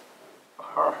lunatics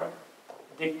are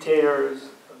dictators,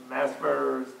 mass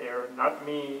murderers. They're not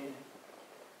me.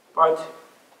 But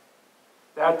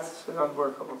that's an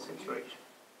unworkable situation,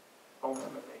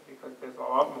 ultimately, because there's a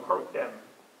lot more of them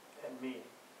than me.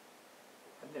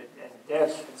 And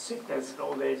death and sickness and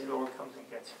old age, it all comes and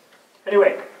gets you.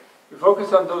 Anyway, you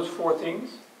focus on those four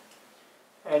things,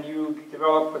 and you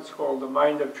develop what's called the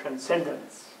mind of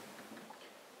transcendence.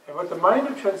 And what the mind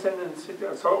of transcendence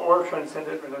is, or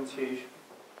transcendent renunciation,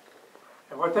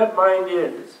 and what that mind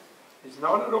is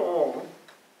not at all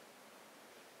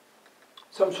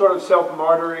some sort of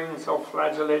self-martyring,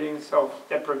 self-flagellating,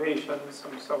 self-deprivation,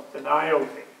 some self-denial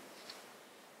thing.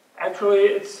 Actually,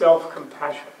 it's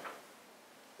self-compassion.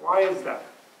 Why is that?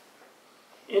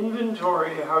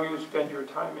 Inventory how you spend your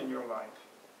time in your life.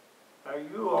 Now,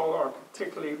 you all are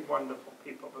particularly wonderful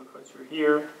people because you're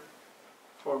here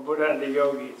for Buddha and the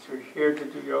Yogis. You're here to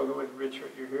do yoga with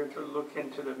Richard. You're here to look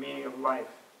into the meaning of life.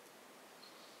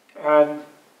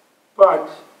 But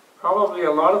probably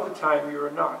a lot of the time you're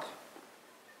not.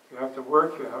 You have to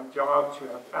work, you have jobs, you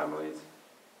have families,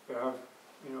 you have,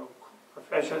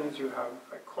 professions, you have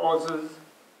causes.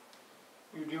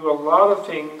 You do a lot of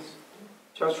things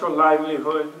just for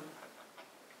livelihood,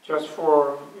 just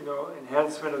for,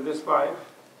 enhancement of this life,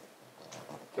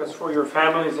 just for your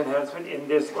family's enhancement in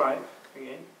this life,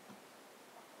 again.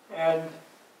 And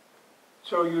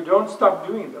so you don't stop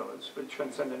doing those with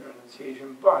transcendent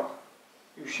renunciation, but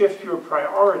you shift your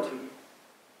priority.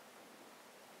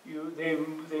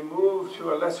 They move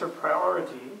to a lesser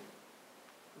priority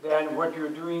than what you're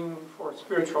doing for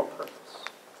spiritual purpose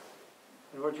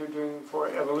and what you're doing for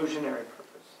evolutionary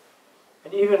purpose.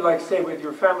 And even say with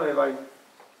your family, like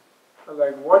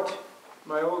what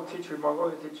my old teacher,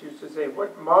 Mongolian teacher used to say,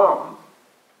 what mom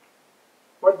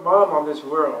on this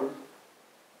world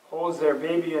holds their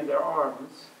baby in their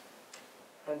arms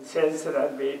and says to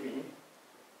that baby,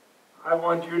 I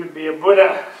want you to be a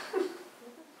Buddha.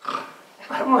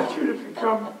 I want you to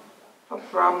become a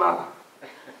Brahma,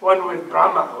 one with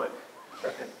Brahmahood.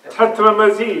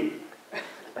 Tattvamasi.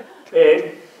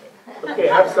 Babe, okay,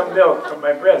 have some milk from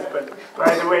my breast, but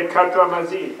by the way,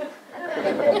 Tattvamasi.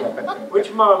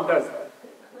 Which mom does that?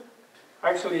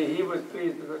 Actually, he was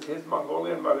pleased because his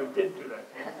Mongolian mother did do that.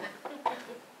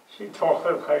 She told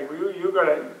him, like, you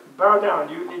gotta bow down,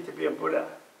 you need to be a Buddha.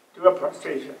 Do a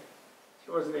prostration.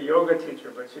 She wasn't a yoga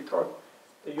teacher, but she taught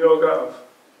the yoga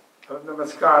of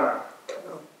namaskara,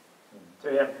 to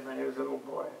him when he was a little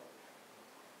boy.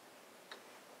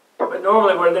 But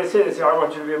normally when they say, I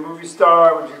want you to be a movie star,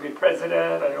 I want you to be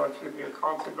president, I want you to be a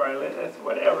concert violinist,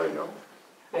 whatever,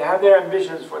 They have their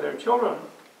ambitions for their children.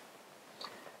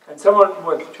 And someone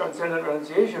with transcendent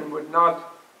renunciation would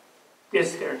not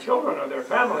diss their children or their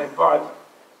family, but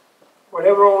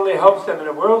whatever only helps them in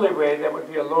a worldly way, that would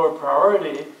be a lower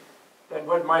priority than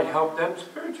what might help them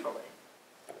spiritually.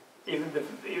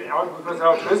 Because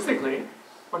altruistically,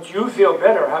 once you feel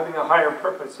better, having a higher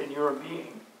purpose in your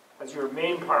being as your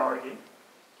main priority,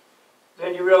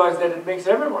 then you realize that it makes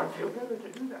everyone feel better to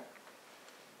do that.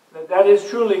 That is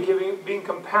truly being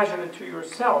compassionate to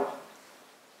yourself,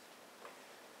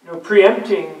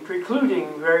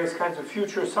 precluding various kinds of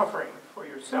future suffering for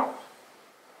yourself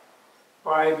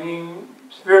by being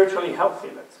spiritually healthy,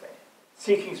 let's say,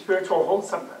 seeking spiritual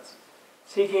wholesomeness,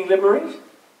 seeking liberation,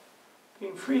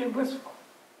 being free and blissful.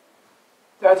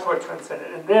 That's what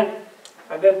transcendent.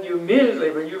 And then you immediately,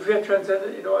 when you feel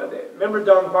transcendent, remember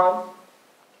Don Juan?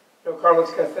 Carlos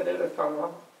Castaneda's Don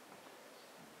Juan?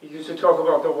 He used to talk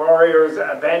about the warriors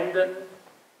abandoned.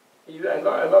 I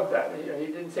love that. He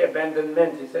didn't say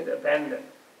abandonment, he said abandon.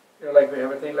 Like we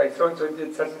have a thing like so-and-so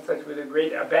did such and such with a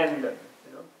great abandon.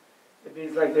 It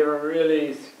means like they were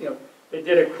really, they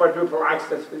did a quadruple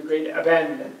access with great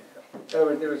abandon. In other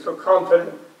words, they were so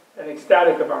confident and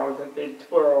ecstatic about it that they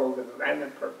twirled and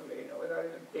landed perfectly, without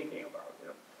even thinking about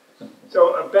it.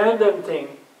 So abandon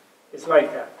thing is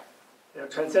like that.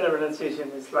 Transcendent renunciation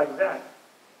is like that,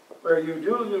 where you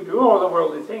do all the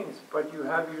worldly things, but you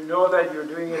know that you're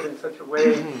doing it in such a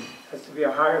way as to be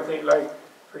a higher thing. Like,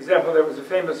 for example, there was a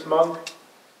famous monk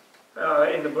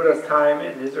in the Buddha's time,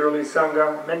 in his early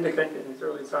Sangha, mendicant in his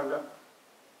early Sangha,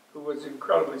 who was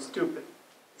incredibly stupid.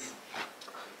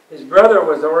 His brother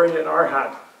was already an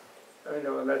arhat,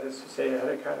 that is to say, had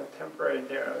a kind of temporary,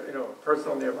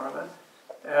 personal nirvana,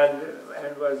 and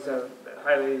was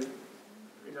highly,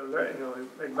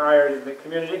 admired in the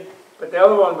community. But the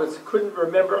other one couldn't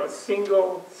remember a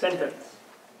single sentence,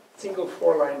 single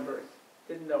 4-line verse.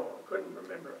 Didn't know, couldn't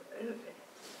remember anything.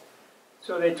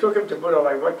 So they took him to Buddha,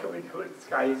 like, what can we do with this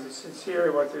guy? He's sincere, he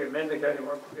wants to be a mendicant, he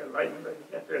wants to be enlightened, but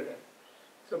he can't do that.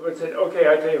 So Buddha said, okay,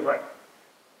 I tell you what.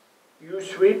 You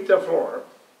sweep the floor,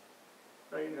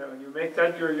 you make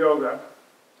that your yoga,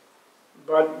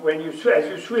 but when as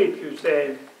you sweep, you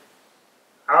say,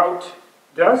 out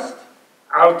dust,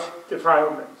 out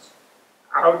defilements.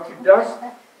 Out dust,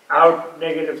 out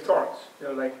negative thoughts,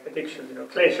 like addictions,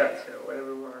 kleshas,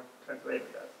 whatever we want to translate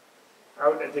it as.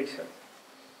 Out addictions,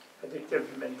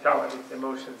 addictive mentalities,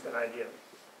 emotions, and ideas.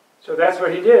 So that's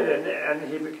what he did, and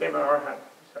he became an arhat.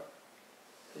 So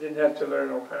he didn't have to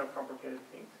learn all kind of complicated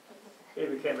things. He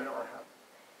became an arhat.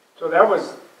 So that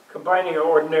was combining an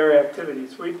ordinary activity,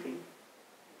 sweeping,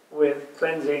 with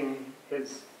cleansing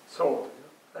his soul,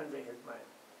 cleansing his mind.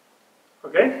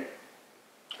 Okay?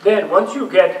 Then, once you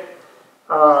get,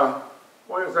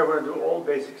 what is I want to do all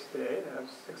basics today, I have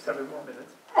 6-7 more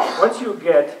minutes. Once you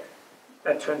get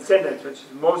that transcendence, which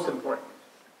is most important,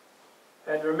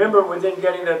 and remember within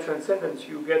getting that transcendence,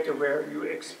 you get to where you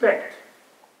expect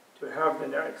to have the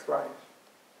next life.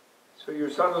 So you're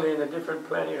suddenly in a different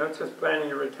plan, you're not just planning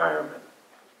your retirement.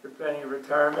 You're planning your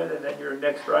retirement and then your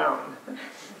next round.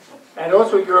 And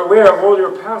also you're aware of all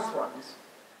your past ones.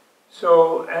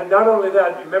 So, and not only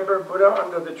that, remember Buddha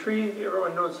under the tree?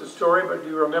 Everyone knows the story, but do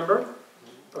you remember?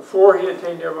 Before he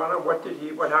attained nirvana, what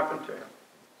happened to him?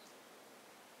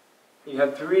 He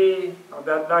had on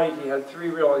that night, he had 3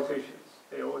 realizations.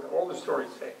 All the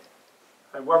stories say.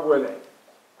 And what were they?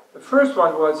 The first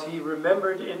one was he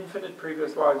remembered infinite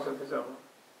previous lives of his own.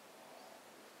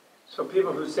 So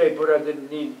people who say Buddha didn't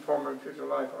need former and future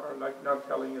life are like not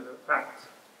telling you the facts,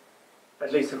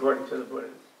 at least according to the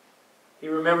Buddhists. He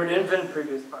remembered infinite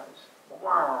previous lives.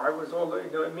 Wow, I was all,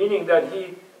 meaning that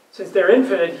since they're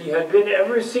infinite, he had been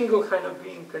every single kind of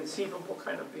being, conceivable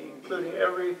kind of being, including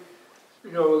every,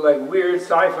 like weird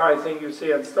sci-fi thing you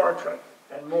see on Star Trek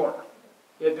and more.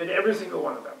 He had been every single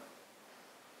one of them.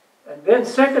 And then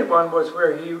second one was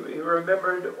where he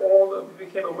remembered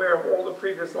became aware of all the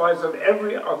previous lives of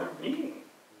every other being.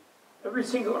 Every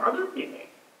single other being.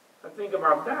 Now think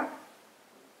about that.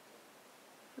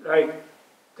 Like,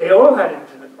 they all had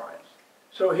infinite lives.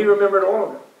 So he remembered all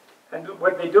of them. And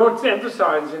what they don't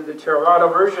emphasize in the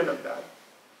Theravada version of that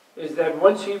is that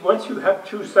once you have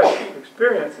two such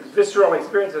experiences, visceral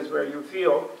experiences where you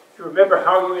remember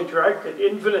how you interacted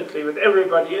infinitely with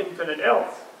everybody infinite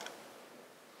else,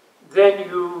 then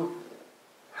you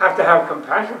have to have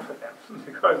compassion for them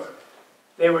because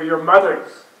they were your mothers.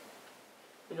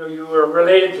 You know, you were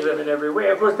related to them in every way.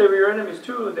 Of course, they were your enemies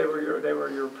too. They were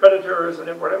your predators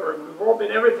and whatever. We've all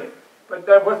been everything. But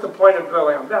what's the point of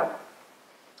dwelling on that?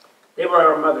 They were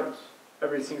our mothers,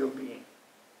 every single being.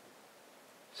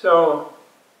 So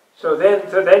then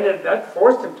that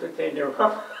forced him to attain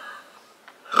nirvana.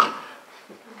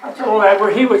 After all that,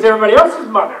 where he was everybody else's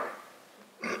mother.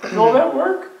 And all that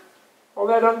work, all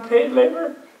that unpaid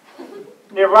labor,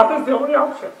 nirvana is the only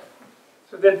option.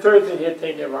 So then third thing, he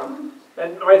attained nirvana.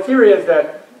 And my theory is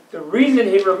that the reason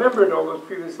he remembered all those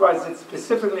previous lives, and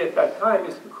specifically at that time,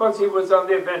 is because he was on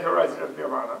the event horizon of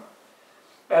nirvana.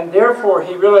 And therefore,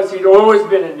 he realized he'd always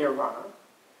been in nirvana.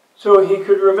 So he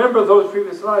could remember those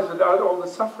previous lives without all the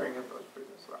suffering of those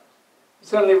previous lives. He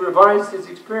suddenly revised his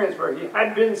experience where he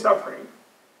had been suffering.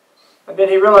 And then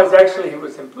he realized actually he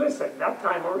was in bliss at that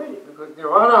time already, because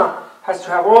nirvana has to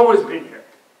have always been here.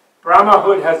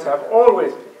 Brahmahood has to have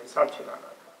always been here, Satchidananda.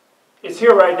 It's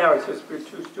here right now, it's just we're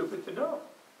too stupid to know.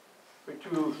 We're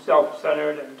too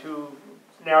self-centered and too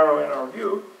narrow in our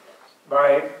view.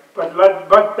 But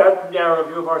that narrow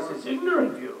view of ours is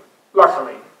ignorant view.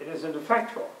 Luckily, it isn't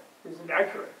factual. It isn't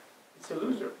accurate. It's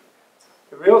illusory.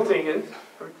 The real thing is,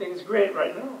 everything's great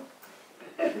right now.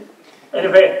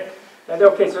 Anyway,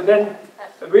 so then,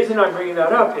 the reason I'm bringing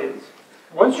that up is,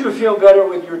 once you feel better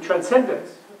with your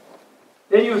transcendence,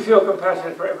 then you feel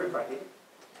compassionate for everybody.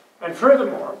 And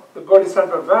furthermore, the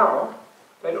Bodhisattva vow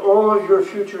that all of your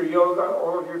future yoga,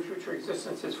 all of your future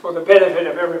existence is for the benefit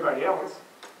of everybody else,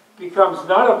 becomes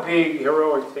not a big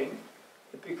heroic thing.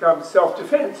 It becomes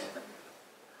self-defense.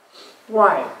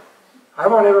 Why? I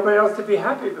want everybody else to be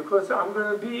happy because I'm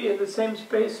going to be in the same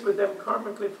space with them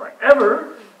karmically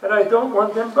forever, and I don't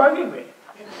want them bugging me.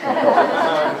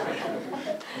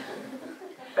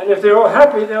 And if they're all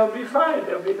happy, they'll be fine.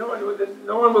 There'll be no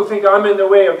one will think I'm in the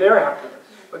way of their happiness.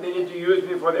 But they need to use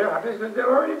me for their happiness because they'll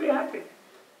already be happy.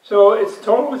 So it's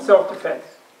total self-defense.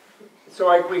 So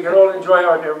we can all enjoy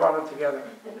our nirvana together.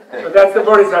 So that's the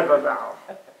Bodhisattva vow.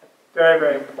 Very,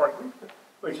 very important.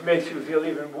 Which makes you feel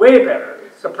even way better,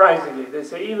 surprisingly. They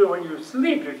say even when you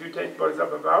sleep, if you take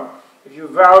Bodhisattva vow, if you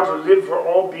vow to live for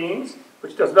all beings,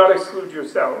 which does not exclude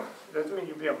yourself, it doesn't mean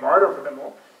you be a martyr for them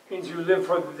all, it means you live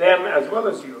for them as well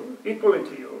as you, equally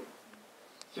to you.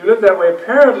 If you live that way,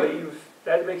 apparently,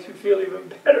 that makes you feel even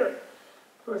better.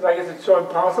 Because I guess it's so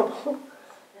impossible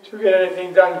to get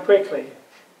anything done quickly.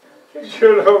 Gives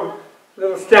you a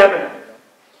little stamina.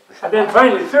 And then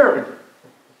finally, third,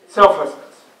 selflessness.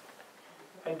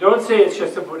 And don't say it's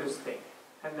just a Buddhist thing.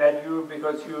 And that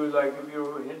because you're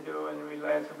Hindu and we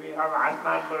have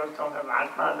Atman, Buddhists don't have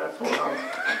Atman, that's all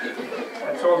nonsense.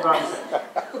 That's all nonsense.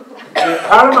 The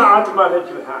Karma Atma that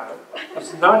you have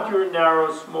is not your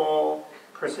narrow, small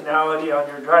personality on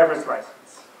your driver's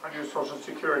license, on your social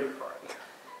security card.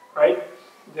 Right?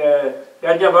 The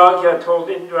Yajnavalkya told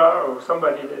Indra, or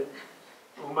somebody that,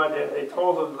 they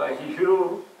told him, like,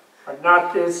 you are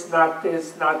not this, not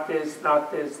this, not this,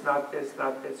 not this, not this,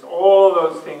 not this. All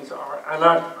those things are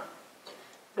anatma.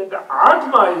 Then the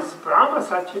atma is Brahma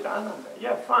Satchidananda.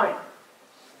 Yeah, fine.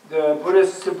 The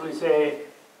Buddhists simply say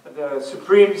the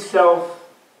supreme self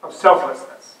of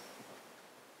selflessness.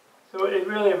 So it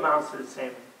really amounts to the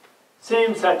same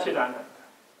Satchidananda.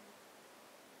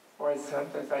 Or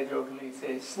sometimes I jokingly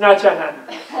say Snachananda.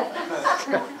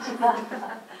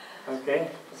 Okay?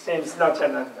 The same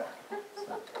Snachananda.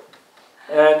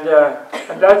 And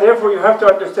that, therefore, you have to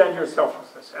understand your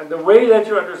selflessness. And the way that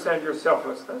you understand your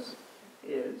selflessness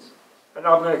is, and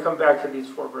I'm going to come back to these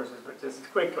 4 verses, but just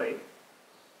quickly,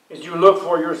 is you look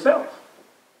for yourself.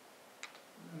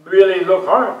 Really look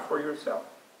hard for yourself.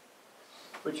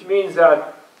 Which means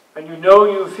that, and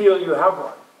you feel you have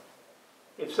one.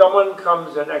 If someone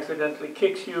comes and accidentally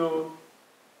kicks you,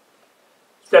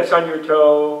 steps on your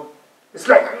toe, it's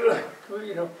like,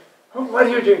 what are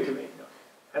you doing to me?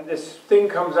 And this thing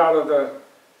comes out of the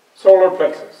solar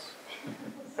plexus.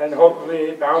 And hopefully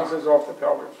it bounces off the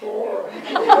pelvic floor.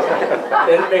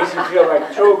 Then it makes you feel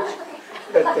like choked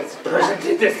that this person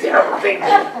did this terrible thing to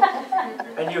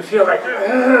you. And you feel like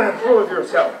full of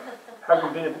yourself,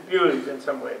 having been abused in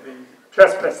some way, been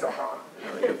trespassed upon.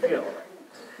 You feel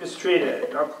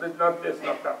mistreated, not this,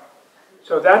 not that.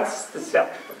 So that's the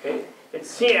self, okay?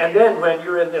 And then when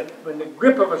you're in the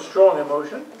grip of a strong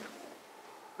emotion,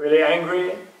 really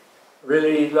angry,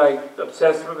 really like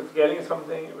obsessed with getting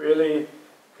something, really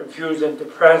confused and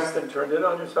depressed and turned in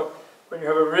on yourself, when you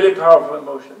have a really powerful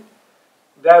emotion,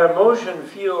 that emotion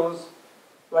feels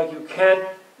like you can't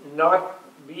not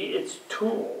be its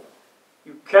tool.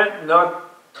 You can't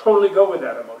not totally go with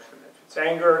that emotion. If it's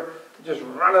anger, you just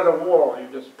run at a wall, you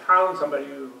just pound somebody,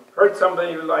 you hurt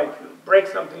somebody you like, you break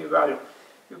something you value.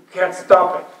 You can't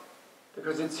stop it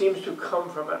because it seems to come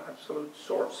from an absolute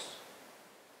source.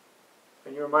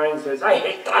 And your mind says, I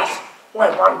hate that, oh, I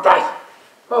want that,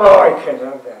 oh, I can't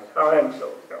have that, I am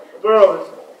so terrible, the world is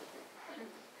awful.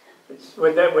 It's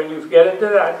when you get into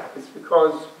that, it's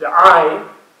because the I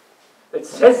that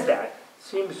says that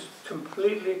seems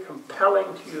completely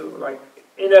compelling to you, like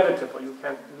inevitable. You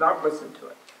can't not listen to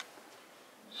it.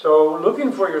 So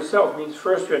looking for yourself means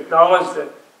first to acknowledge the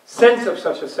sense of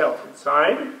such a self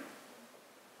inside,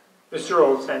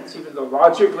 visceral sense, even though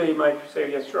logically you might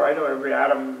say, yes, sure, I know every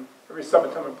atom, every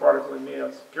subatomic particle in me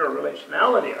has pure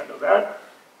relationality, I know that.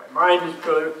 My mind is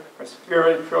purely, my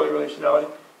spirit is purely relationality,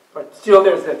 but still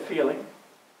there's that feeling.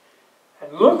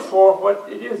 And look for what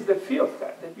it is that feels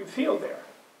that you feel there.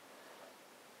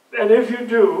 And if you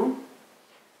do,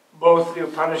 both the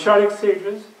Upanishadic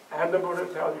sages and the Buddha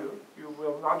tell you, you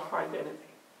will not find anything.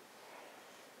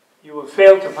 You will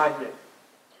fail to find it.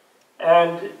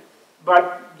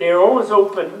 But they're always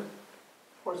open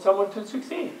for someone to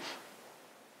succeed.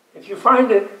 If you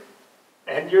find it,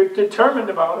 and you're determined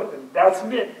about it, and that's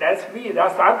me,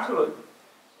 that's absolute,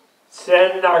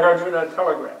 send Nagarjuna a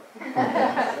telegram.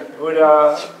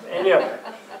 Buddha, any of them,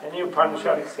 any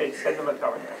Upanishadic sage, send them a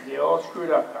telegram. They all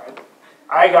screwed up, right?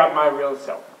 I got my real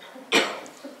self.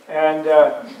 And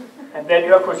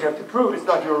then, of course, you have to prove it's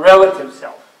not your relative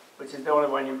self, which is the only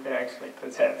one you can actually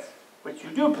possess, which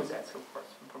you do possess, of course.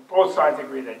 Both sides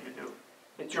agree that you do.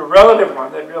 It's your relative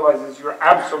one that realizes your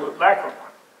absolute lack of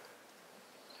one,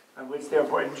 and which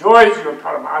therefore enjoys your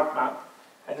Paramatma,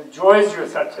 and enjoys your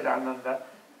Satchidananda,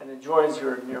 and enjoys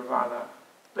your Nirvana,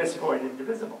 bliss void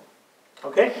indivisible.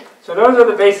 Okay? So those are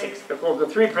the basics. They're called the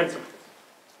three principles.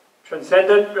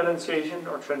 Transcendent renunciation,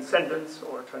 or transcendence,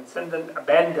 or transcendent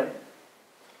abandon.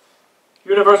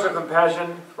 Universal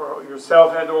compassion for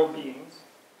yourself and all beings.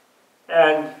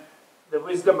 And the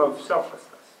wisdom of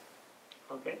selflessness.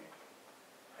 Okay?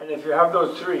 And if you have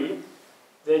those three,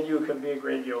 then you can be a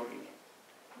great yogi.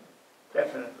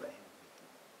 Definitely.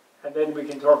 And then we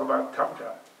can talk about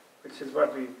Tantra, which is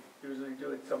what we usually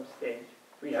do at some stage.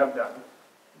 We have done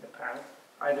in the past.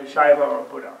 Either Shiva or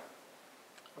Buddha.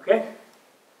 Okay?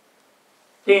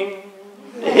 Ding!